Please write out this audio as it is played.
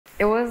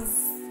It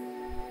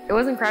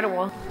was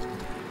incredible.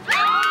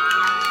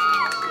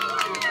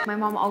 My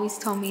mom always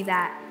told me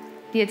that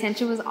the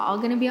attention was all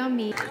gonna be on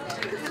me.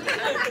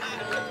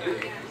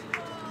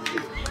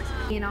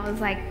 You know, I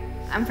was like,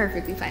 I'm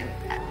perfectly fine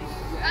with that.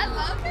 I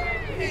love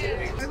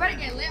it. We're about to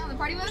get lit on the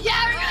party bus?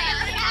 Yeah, we're gonna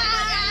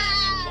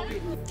get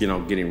lit. Yeah! You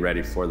know, getting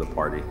ready for the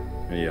party,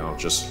 you know,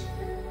 just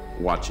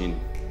watching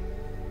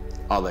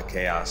all the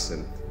chaos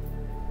and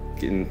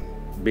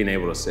being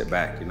able to sit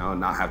back, you know,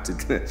 and not have to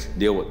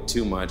deal with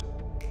too much.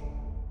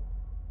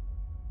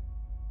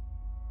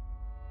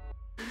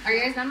 Are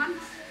you guys done, Mom?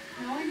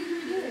 No, I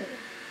didn't do it.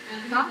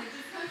 No?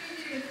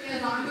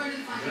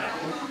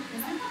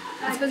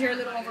 That's because you're a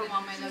little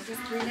overwhelmed, my love.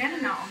 Just breathe in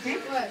and out, okay?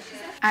 What?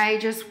 I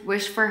just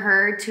wish for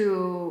her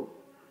to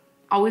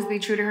always be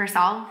true to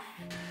herself.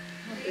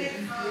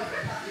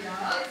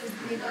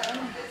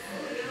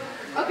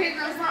 Okay,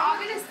 girls, we're all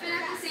gonna spin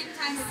at the same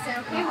time instead,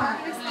 okay? We're all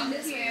gonna spin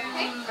this way,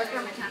 okay? Okay,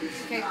 my time.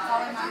 Okay,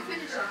 follow my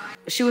finish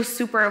it. She was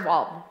super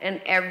involved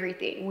in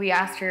everything. We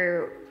asked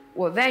her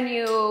what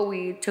venue,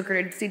 we took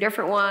her to see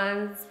different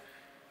ones,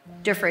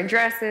 different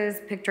dresses,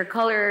 picked her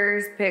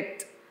colors,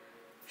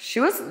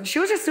 she was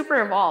just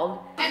super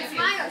involved. And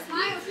smile,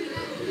 smile.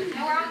 And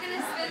we're all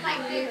gonna spin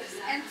like this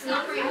and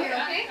stop right here,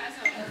 okay?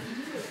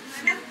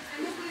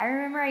 I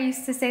remember I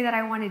used to say that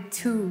I wanted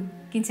 2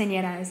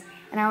 quinceañeras,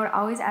 and I would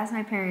always ask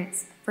my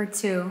parents for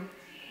 2.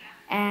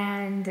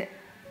 And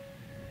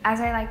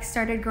as I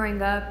started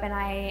growing up and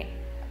I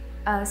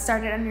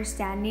started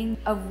understanding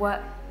of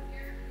what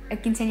a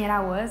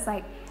quinceañera was,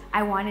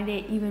 I wanted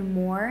it even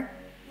more.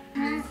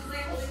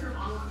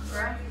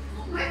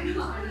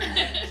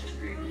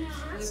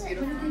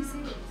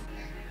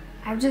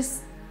 I've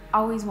just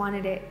always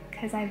wanted it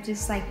because I've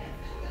just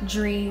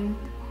dreamed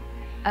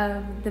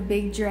of the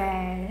big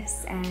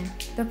dress and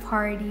the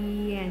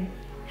party and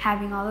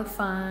having all the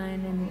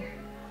fun and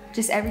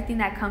just everything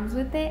that comes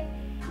with it.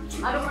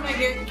 I don't want to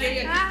get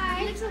you.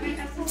 Hi.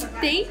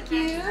 Thank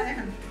you.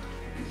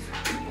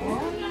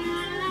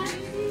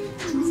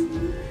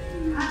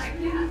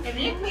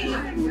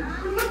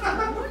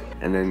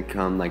 And then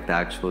come the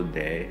actual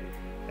day,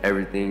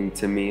 everything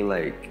to me,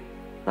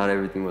 not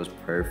everything was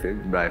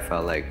perfect, but I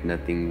felt like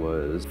nothing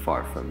was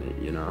far from it,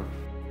 you know?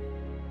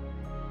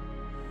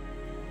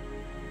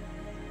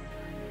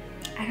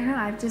 I don't know,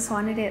 I've just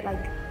wanted it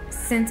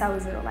since I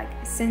was little,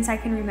 since I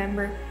can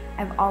remember,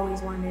 I've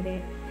always wanted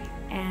it.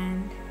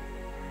 And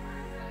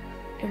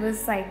it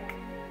was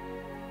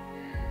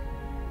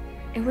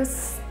it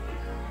was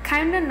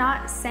kind of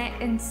not set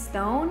in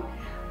stone.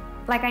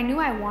 I knew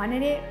I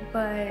wanted it,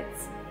 but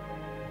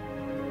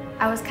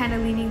I was kind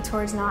of leaning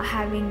towards not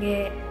having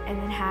it and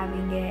then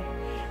having it.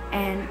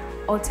 And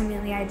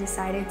ultimately I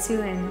decided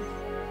to, and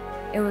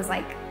it was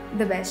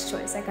the best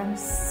choice. I'm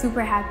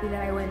super happy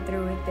that I went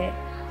through with it.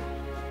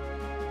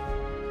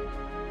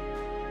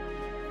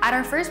 At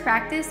our first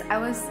practice, I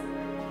was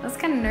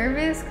kind of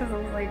nervous because I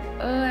was I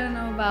don't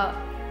know about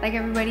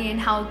everybody and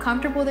how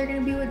comfortable they're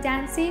gonna be with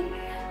dancing.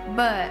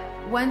 But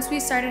once we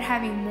started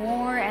having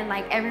more and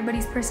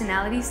everybody's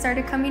personalities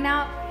started coming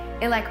out,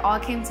 it all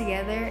came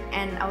together,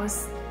 and I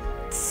was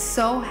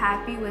so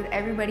happy with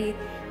everybody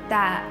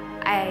that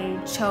I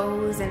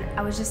chose, and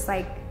I was just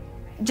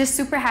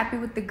super happy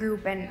with the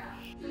group. And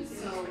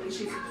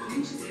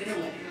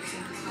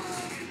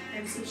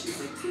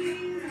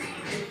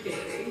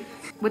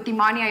with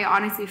Emanii, I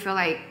honestly feel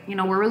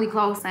we're really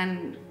close,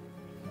 and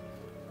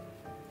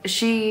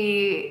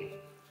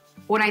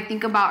when I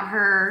think about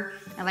her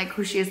and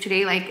who she is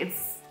today,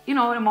 it's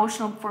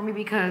emotional for me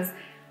because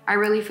I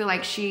really feel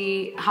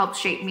she helped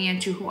shape me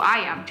into who I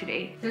am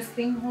today. This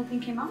whole thing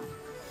came out?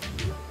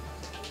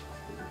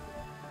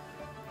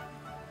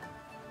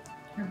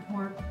 Your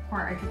poor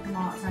part, I took them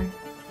all outside.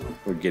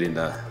 We're getting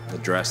the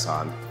dress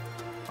on,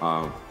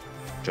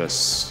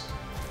 just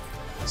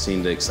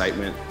seeing the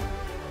excitement.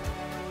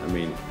 I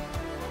mean,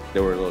 they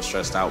were a little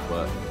stressed out,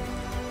 but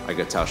I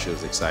could tell she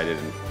was excited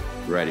and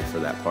ready for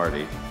that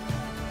party.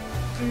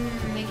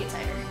 Make it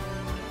tighter.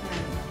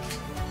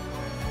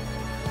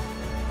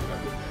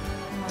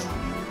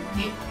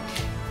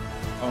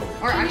 Oh.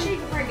 Or actually, you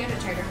could probably get it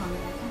tighter, homie.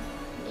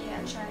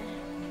 Yeah, try.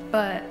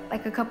 But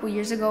a couple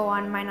years ago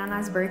on my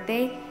Nana's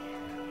birthday,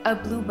 a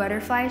blue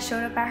butterfly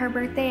showed up at her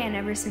birthday, and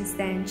ever since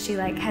then, she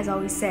has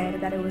always said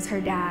that it was her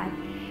dad.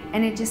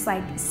 And it just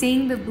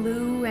seeing the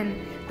blue and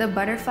the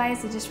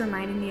butterflies, it just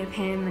reminded me of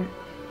him. And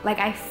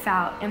I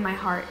felt in my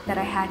heart that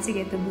I had to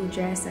get the blue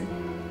dress, and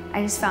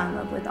I just fell in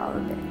love with all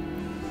of it.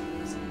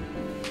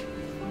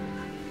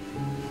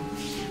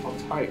 How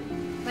tight?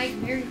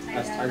 Very tight.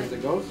 As tight as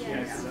it goes?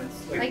 Yes.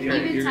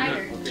 You're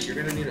tighter. You're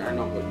gonna need it. I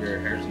know, but your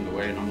hair's in the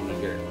way, and I'm gonna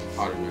get it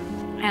out of it.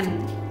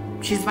 And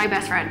she's my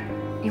best friend.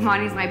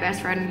 Emanii's my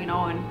best friend, and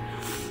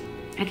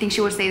I think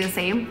she would say the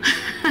same.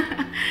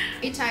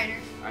 Get tighter.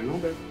 I know,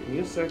 babe. Give me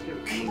a second.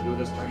 I'm gonna do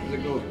it as tight as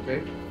it goes,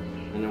 okay?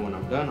 And then when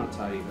I'm done, I'll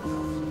tie you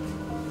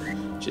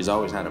guys. She's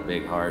always had a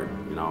big heart,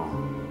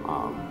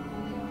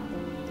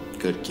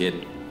 good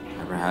kid.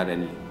 Never had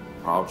any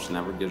problems.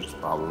 Never gives us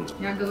problems.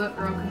 Yeah, good luck,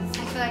 girl. I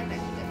feel that could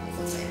definitely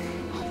go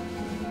tighter.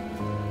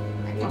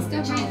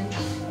 still going.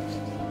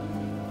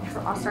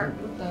 I'll start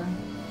with the.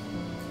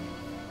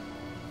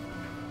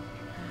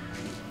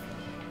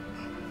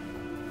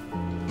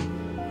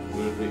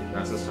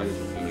 That's as tight as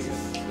you can get.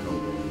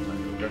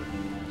 Okay?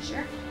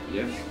 Sure.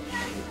 Yeah.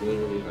 It's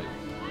literally like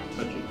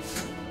touching.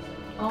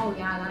 Oh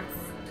yeah,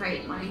 that's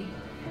tight, Money.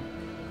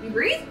 You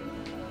breathe?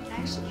 I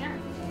actually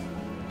can.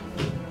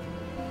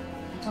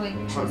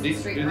 So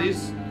these, do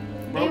these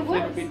ropes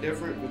need to be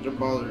different, but they're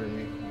bothering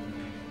me.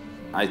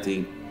 I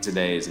think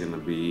today is gonna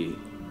be,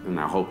 and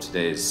I hope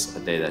today is a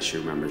day that she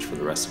remembers for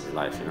the rest of her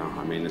life, you know?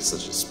 I mean, it's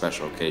such a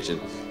special occasion,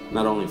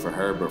 not only for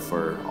her, but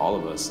for all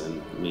of us,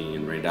 and me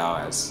and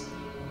Raydao as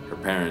her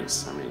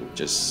parents. I mean,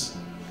 just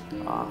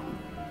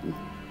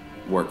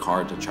work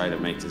hard to try to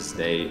make this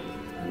day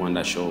one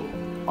that she'll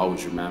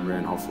always remember,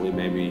 and hopefully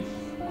maybe,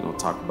 you know,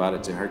 talk about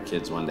it to her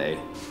kids one day.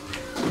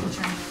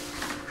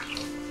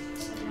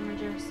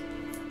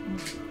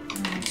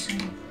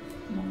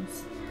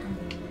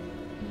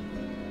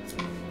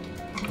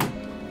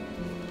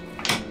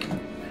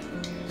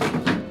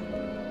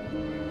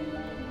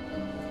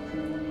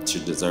 She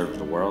deserves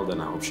the world,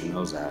 and I hope she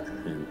knows that.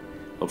 And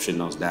hope she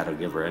knows Dad will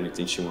give her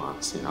anything she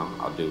wants. You know,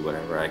 I'll do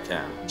whatever I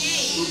can.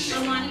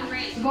 Emanii,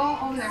 right? Go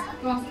over there.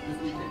 Go.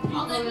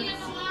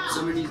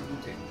 Somebody's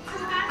booting.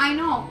 I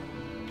know.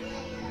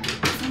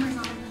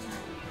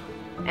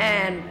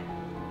 And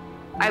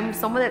I'm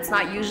someone that's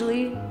not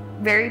usually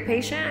very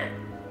patient,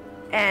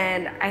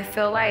 and I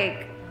feel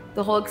like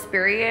the whole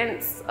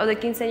experience of the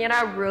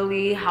quinceañera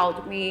really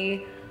helped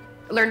me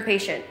learn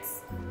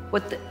patience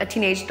with a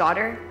teenage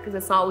daughter, because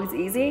it's not always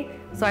easy.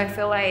 So I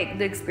feel like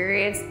the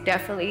experience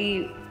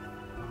definitely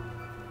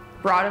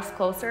brought us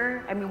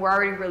closer. I mean, we're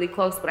already really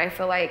close, but I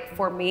feel like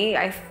for me,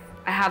 I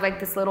have like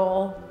this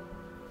little,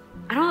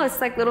 I don't know,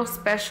 it's like little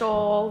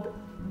special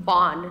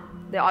bond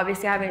that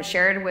obviously I haven't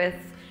shared with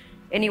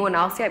anyone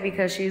else yet,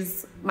 because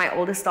she's my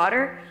oldest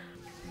daughter.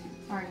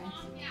 Sorry.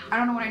 I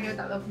don't know what I do with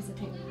that little piece of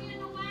tape.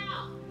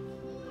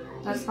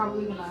 That's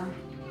probably gonna,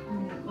 I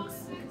mean, it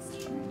looks like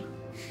it's trying.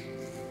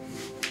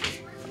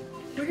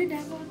 Where did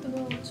Dad go with the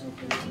bowl?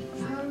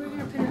 How are we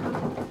gonna pin it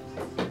up?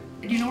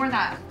 Do you know where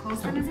that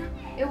clothespin is?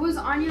 It was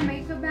on your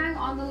makeup bag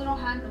on the little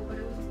handle, but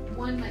it was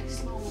one like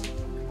small one.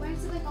 Why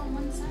is it like on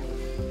one side?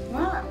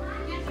 What?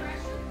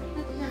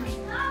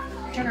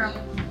 Turn her up.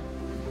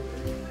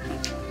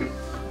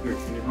 Here,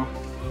 can you help?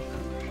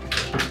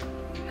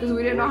 Because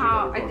we didn't know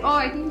how.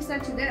 I think we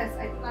said to this.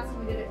 Last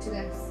time we did it to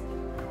this.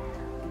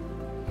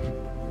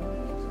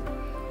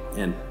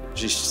 And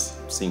she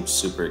seems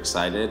super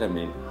excited. I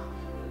mean,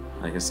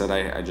 like I said,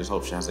 I just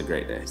hope she has a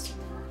great day.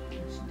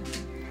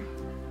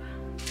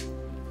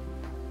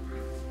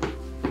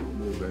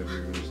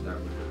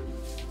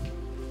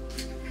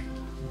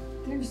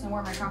 They're just gonna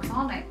wear my Crocs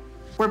all night.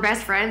 We're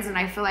best friends, and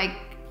I feel like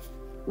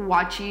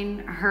watching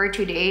her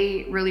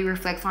today really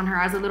reflects on her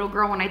as a little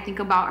girl. When I think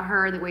about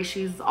her, the way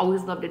she's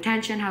always loved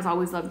attention, has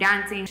always loved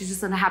dancing. She's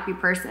just a happy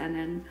person,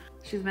 and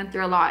she's been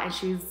through a lot, and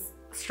she's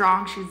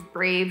strong, she's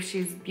brave,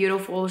 she's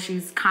beautiful,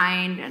 she's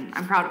kind, and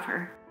I'm proud of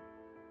her.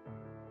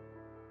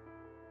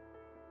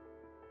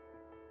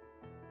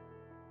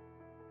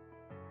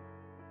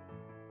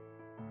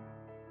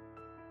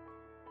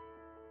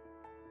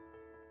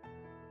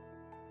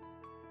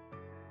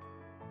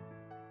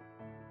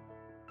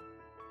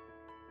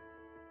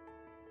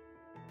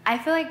 I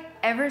feel like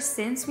ever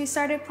since we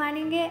started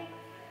planning it,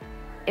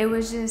 it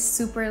was just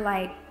super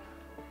like,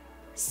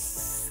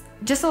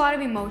 just a lot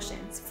of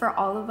emotions for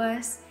all of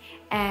us.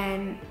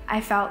 And I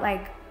felt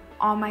like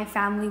all my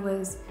family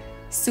was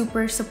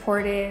super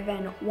supportive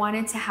and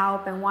wanted to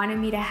help and wanted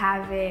me to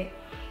have it.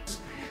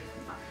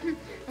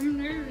 I'm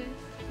nervous.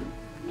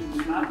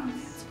 Stop.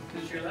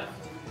 To your left.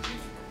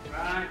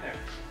 Right there.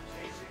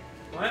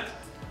 What?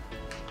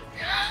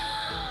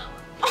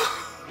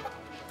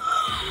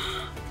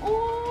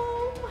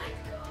 Oh my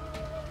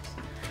gosh,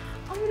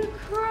 I'm gonna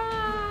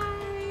cry.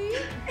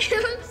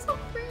 It looks so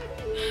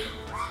pretty.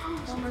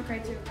 I'm gonna cry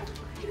too.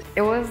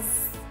 It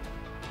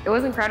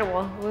was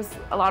incredible. It was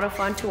a lot of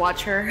fun to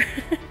watch her,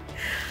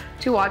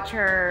 to watch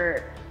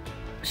her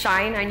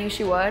shine. I knew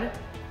she would,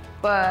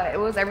 but it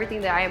was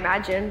everything that I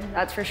imagined,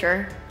 that's for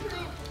sure.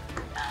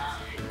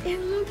 It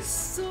looks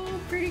so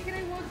pretty. Can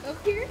I walk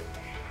up here?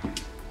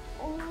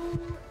 Oh.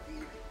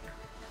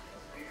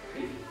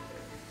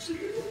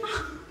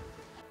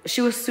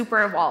 She was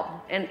super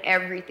involved in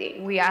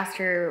everything. We asked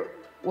her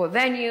what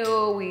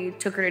venue, we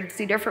took her to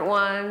see different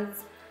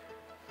ones,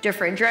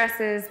 different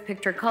dresses,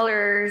 picked her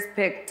colors,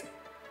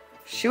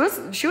 she was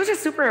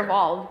just super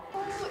involved.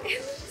 Oh, it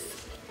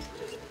looks.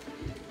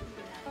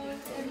 Oh,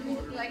 you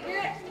like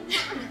it?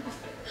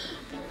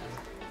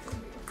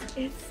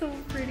 It's so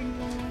pretty,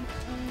 Mom.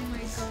 Oh my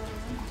god.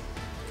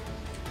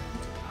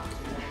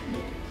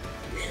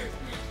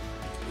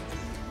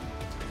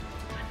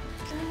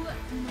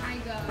 Oh my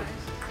gosh.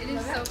 It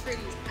is so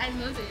pretty. I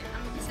love it.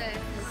 I'm obsessed.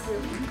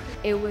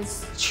 It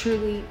was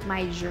truly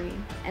my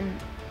dream, and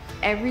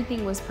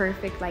everything was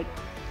perfect. Like,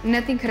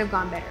 nothing could have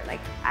gone better. Like,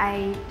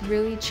 I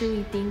really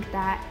truly think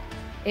that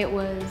it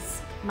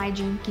was my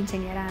dream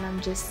quinceañera, and I'm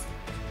just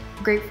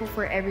grateful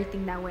for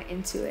everything that went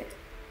into it.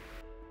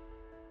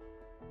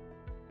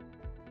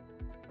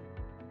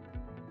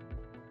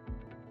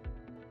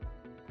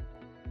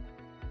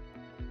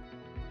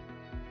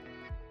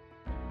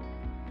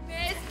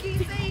 Miss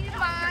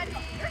Emanii,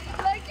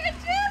 look at you,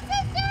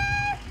 sister!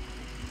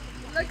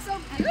 You look so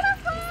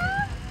beautiful!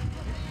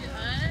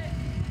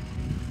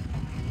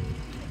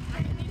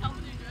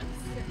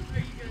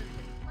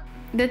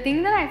 The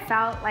thing that I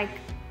felt like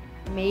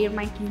made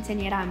my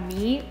quinceañera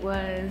me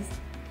was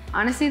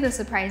honestly the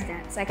surprise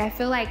dance. Like I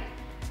feel like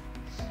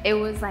it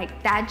was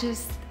like that,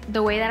 just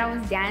the way that I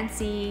was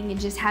dancing and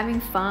just having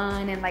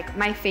fun, and like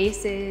my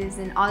faces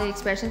and all the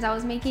expressions I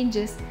was making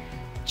just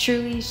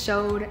truly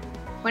showed.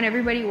 When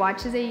everybody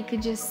watches it, you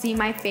could just see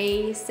my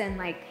face and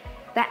like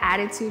the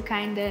attitude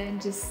kinda,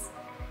 and just,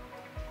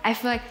 I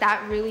feel like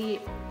that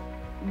really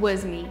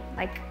was me.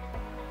 Like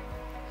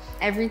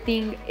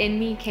everything in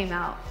me came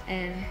out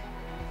and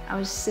I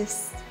was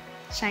just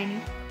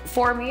shining.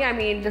 For me, I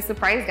mean, the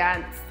surprise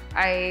dance,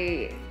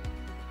 I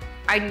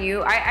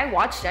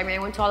watched it. I mean, I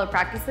went to all the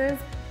practices,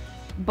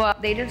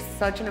 but they did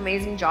such an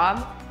amazing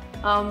job.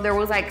 There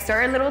was like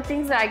certain little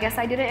things that I guess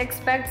I didn't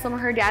expect some of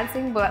her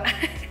dancing, but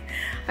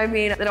I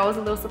mean, that I was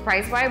a little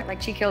surprised by.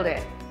 Like she killed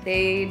it.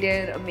 They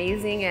did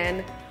amazing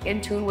and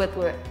in tune with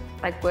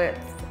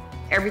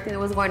everything that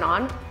was going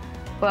on.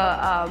 But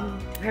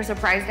her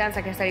surprise dance,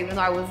 like I said, even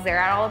though I was there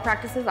at all the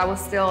practices, I was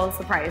still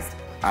surprised.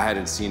 I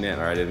hadn't seen it,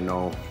 or I didn't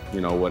know,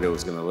 what it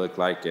was gonna look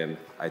like, and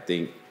I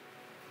think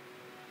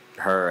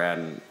her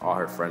and all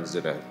her friends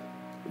did a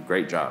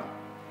great job.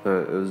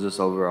 It was just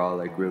overall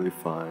like really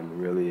fun,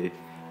 really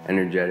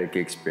energetic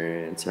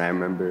experience, and I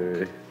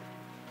remember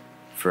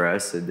for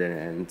us it didn't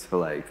end until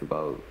like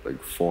about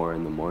 4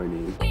 in the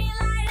morning.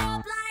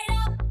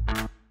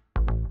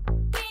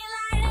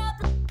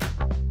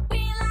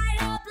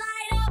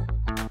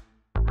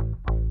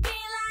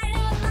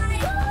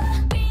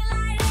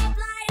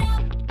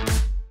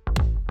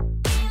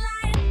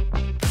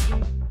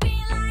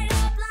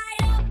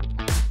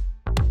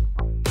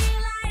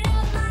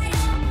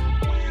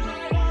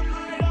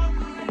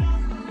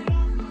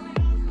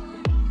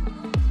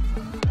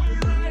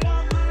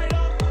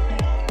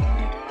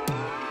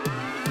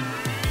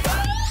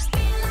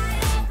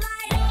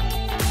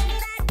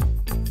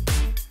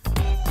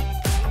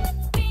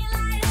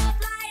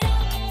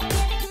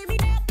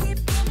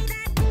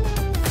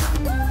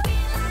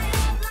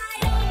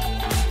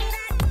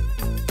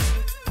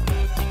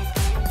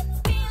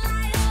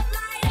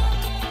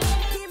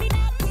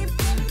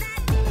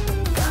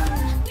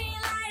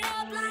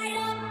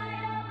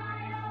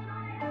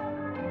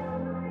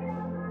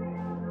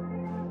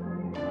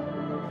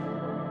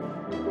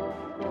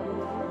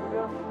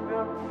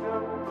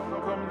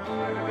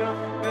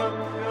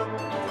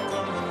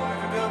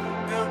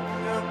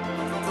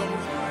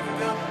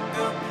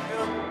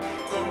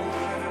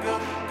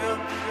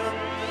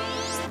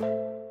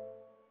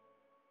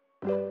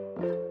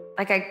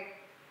 Like I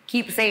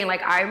keep saying,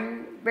 like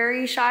I'm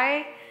very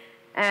shy,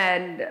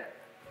 and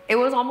it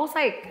was almost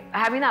like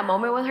having that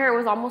moment with her, it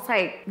was almost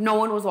like no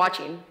one was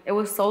watching. It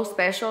was so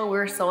special. We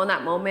were so in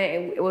that moment,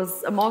 and it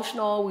was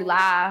emotional. We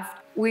laughed.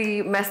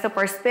 We messed up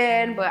our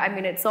spin, but I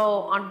mean, it's so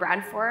on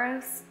brand for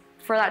us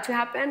for that to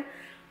happen.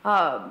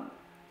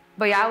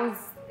 But yeah,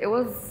 it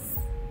was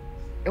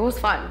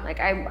fun. Like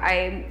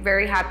I'm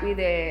very happy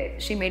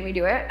that she made me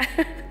do it.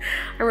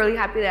 I'm really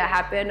happy that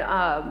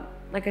happened.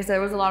 Like I said,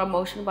 there was a lot of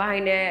emotion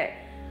behind it.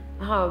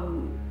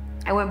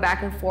 I went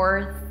back and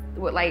forth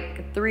with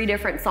like 3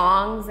 different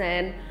songs,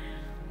 and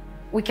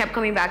we kept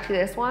coming back to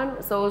this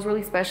one. So it was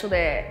really special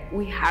that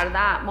we had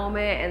that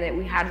moment and that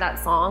we had that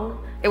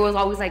song. It was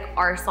always like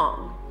our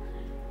song.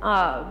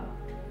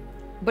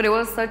 But it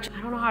was such,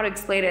 I don't know how to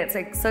explain it. It's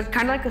like such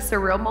kind of like a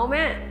surreal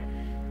moment,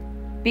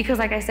 because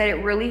like I said,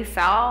 it really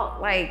felt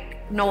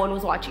like no one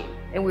was watching,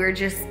 and we were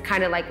just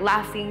kind of like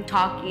laughing,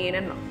 talking,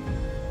 and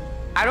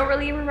I don't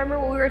really remember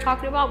what we were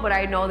talking about, but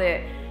I know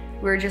that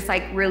we were just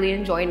like really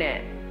enjoying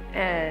it,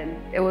 and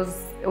it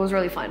was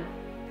really fun.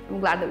 I'm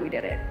glad that we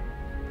did it.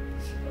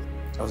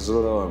 I was a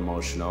little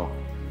emotional.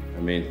 I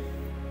mean,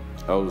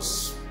 I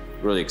was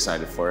really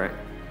excited for it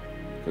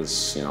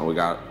because, we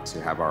got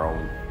to have our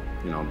own,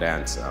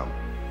 dance.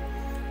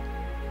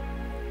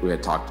 We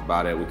had talked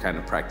about it. We kind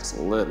of practiced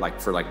a little,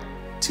 for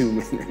 2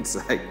 minutes,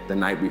 the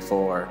night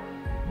before.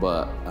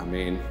 But I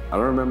mean, I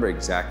don't remember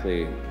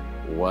exactly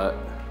what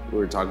we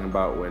were talking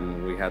about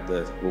when we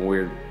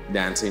were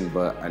dancing,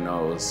 but I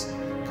know it was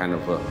kind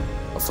of a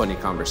funny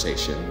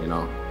conversation, It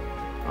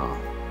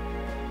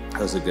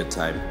was a good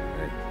time.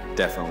 I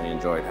definitely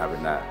enjoyed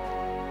having that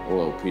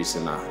little piece,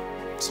 and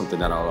something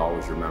that I'll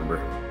always remember.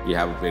 You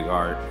have a big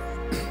heart.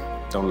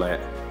 Don't let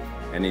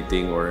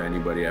anything or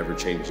anybody ever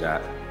change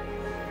that.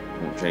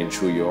 Don't change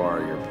who you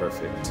are. You're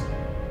perfect.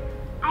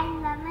 I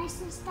love my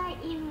sister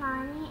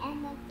Emanii,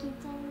 and the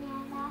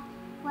quinceañera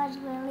was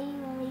really,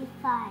 really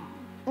fun.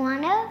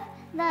 One of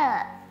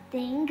the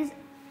things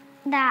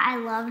that I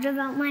loved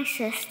about my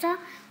sister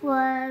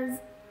was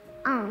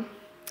I'm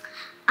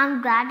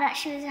glad that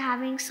she was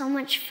having so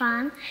much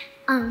fun.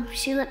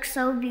 She looked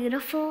so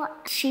beautiful.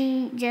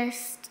 She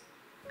just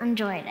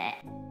enjoyed it.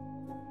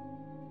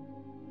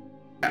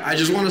 I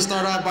just want to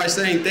start off by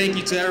saying thank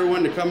you to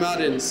everyone to come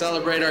out and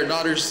celebrate our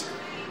daughter's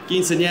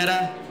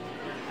quinceañera.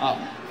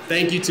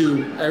 Thank you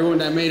to everyone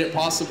that made it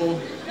possible.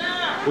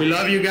 We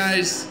love you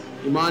guys.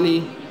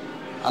 Emanii,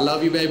 I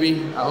love you,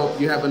 baby. I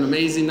hope you have an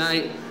amazing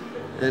night.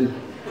 And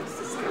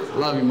I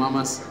love you,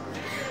 mamas.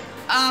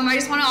 I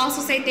just want to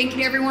also say thank you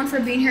to everyone for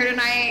being here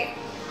tonight.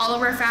 All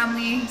of our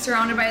family,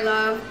 surrounded by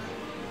love.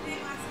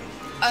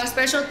 A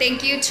special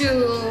thank you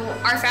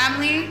to our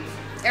family,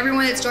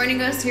 everyone that's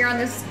joining us here on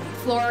this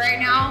floor right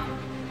now,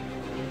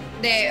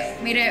 that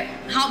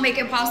helped make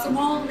it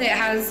possible, that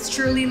has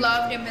truly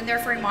loved and been there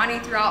for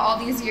Emanii throughout all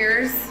these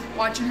years,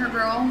 watching her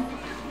grow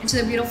into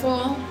the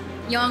beautiful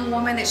young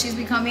woman that she's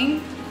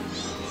becoming.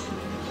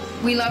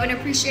 We love and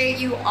appreciate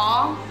you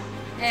all,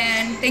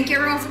 and thank you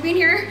everyone for being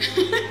here.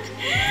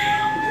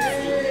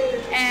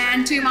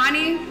 And to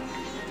Emanii,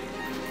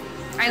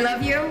 I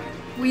love you,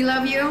 we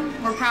love you,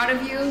 we're proud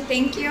of you.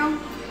 Thank you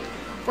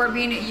for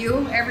being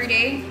you every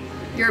day.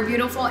 You're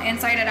beautiful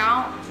inside and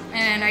out,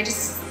 and I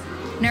just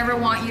never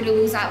want you to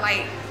lose that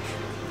light.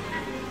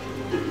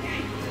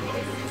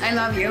 I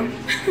love you.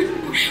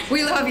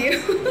 We love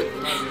you.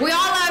 We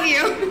all love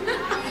you.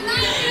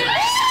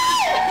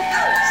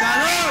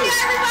 Salud!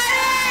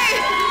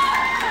 Everybody!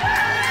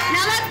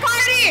 Now let's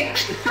party!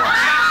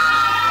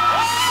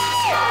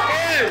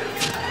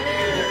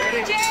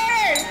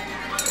 Cheers!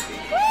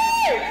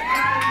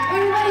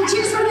 Everybody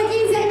cheers for the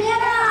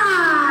quinceañera!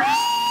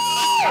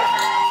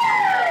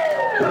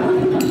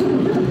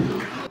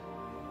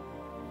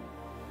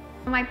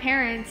 My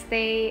parents,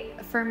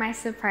 for my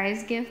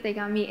surprise gift, they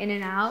got me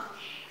In-N-Out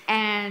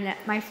and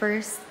my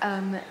first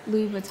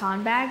Louis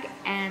Vuitton bag.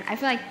 And I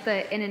feel like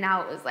the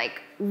In-N-Out was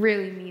like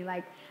really me.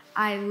 Like,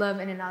 I love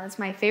In-N-Out. It's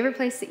my favorite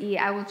place to eat.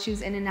 I will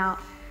choose In-N-Out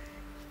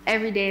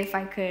every day if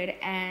I could.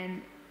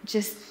 And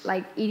just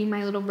like eating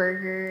my little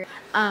burger.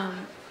 I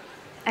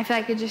feel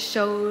like it just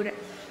showed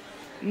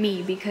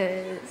me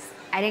because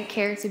I didn't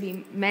care to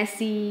be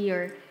messy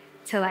or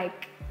to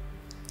like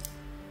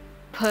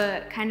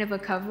put kind of a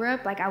cover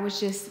up. Like, I was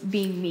just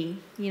being me,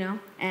 you know?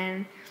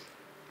 And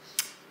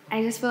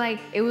I just feel like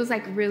it was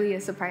like really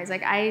a surprise.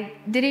 Like, I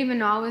didn't even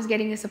know I was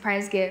getting a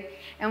surprise gift.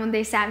 And when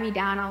they sat me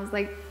down, I was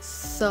like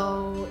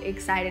so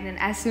excited. And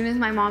as soon as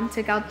my mom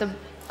took out the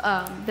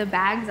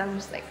bags, I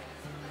was like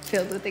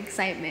filled with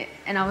excitement.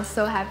 And I was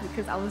so happy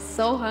because I was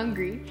so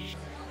hungry.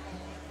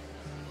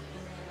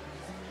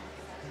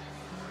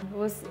 It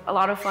was a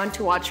lot of fun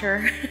to watch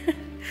her,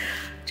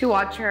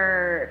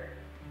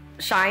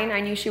 shine.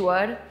 I knew she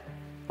would,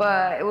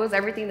 but it was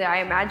everything that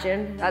I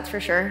imagined, that's for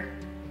sure.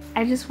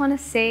 I just want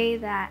to say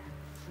that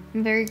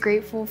I'm very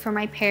grateful for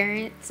my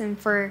parents and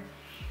for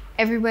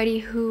everybody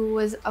who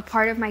was a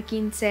part of my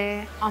quince,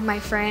 all my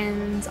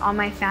friends, all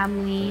my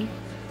family,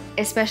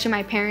 especially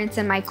my parents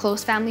and my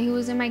close family who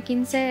was in my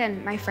quince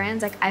and my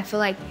friends. Like, I feel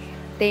like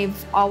they've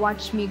all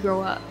watched me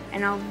grow up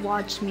and all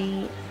watched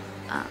me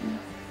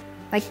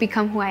like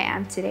become who I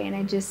am today. And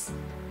I just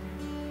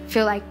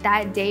feel like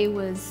that day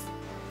was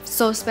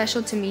so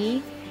special to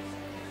me,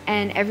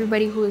 and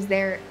everybody who was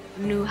there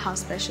knew how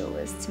special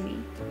it was to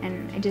me.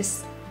 And I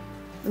just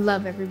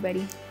love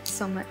everybody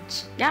so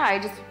much. Yeah, I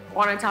just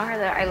want to tell her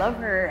that I love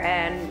her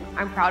and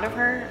I'm proud of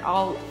her.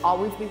 I'll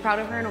always be proud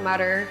of her, no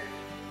matter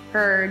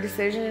her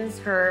decisions,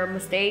 her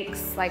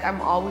mistakes. Like,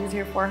 I'm always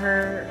here for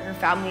her, her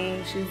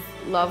family. She's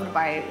loved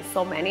by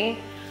so many.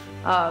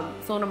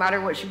 So no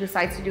matter what she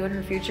decides to do in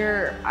her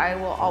future, I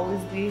will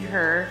always be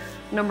her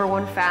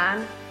 #1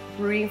 fan,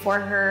 rooting for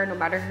her, no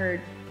matter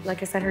her,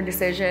 like I said, her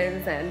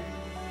decisions. And